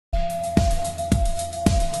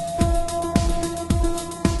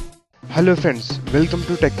Hello friends, welcome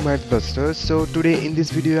to Tech Math Buster. So today in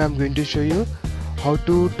this video I'm going to show you how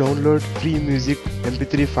to download free music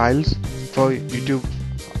mp3 files for YouTube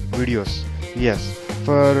videos. Yes,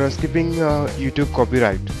 for skipping YouTube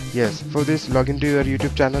copyright. Yes, for this log into your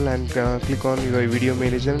YouTube channel and click on your video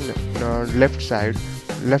manager left side,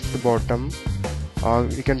 left bottom.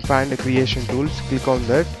 You can find the creation tools, click on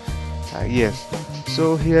that. Yes,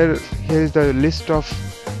 so here is the list of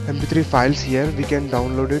mp3 files. Here we can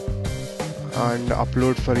download it and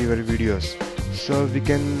upload for your videos. So we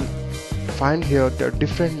can find here the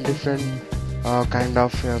different kind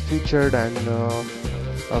of featured and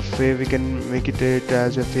we can make it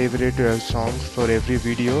as a favorite song for every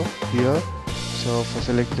video here. So for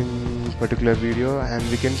selecting particular video, and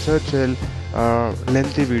we can search a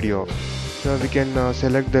lengthy video, so we can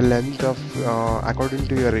select the length of according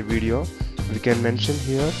to your video. We can mention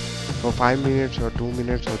here for 5 minutes or 2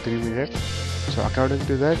 minutes or 3 minutes. So according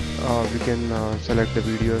to that we can select the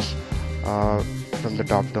videos from the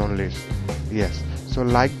top down list. Yes, so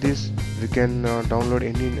like this we can download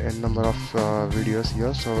any number of videos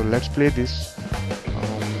here. So let's play this.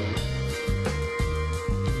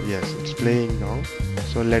 Yes, it's playing now.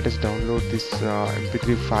 So let us download this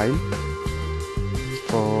mp3 file.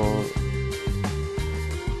 For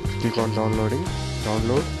click on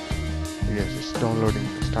download. Yes, it's downloading,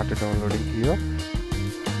 started downloading here.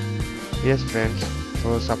 Yes friends,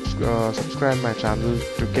 so subscribe my channel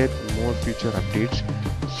to get more future updates.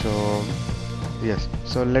 So yes,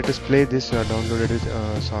 so let us play this downloaded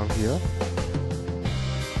song here.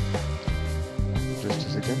 Just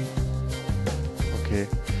a second. Okay,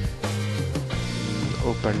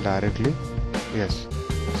 open directly. Yes,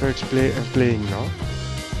 so it's playing now.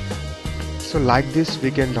 So like this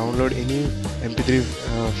we can download any mp3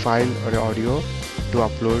 file or audio to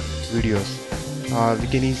upload videos. We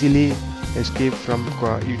can easily escape from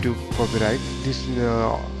YouTube copyright. This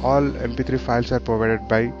all mp3 files are provided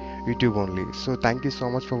by YouTube only. So thank you so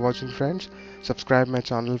much for watching friends. Subscribe my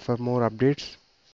channel for more updates.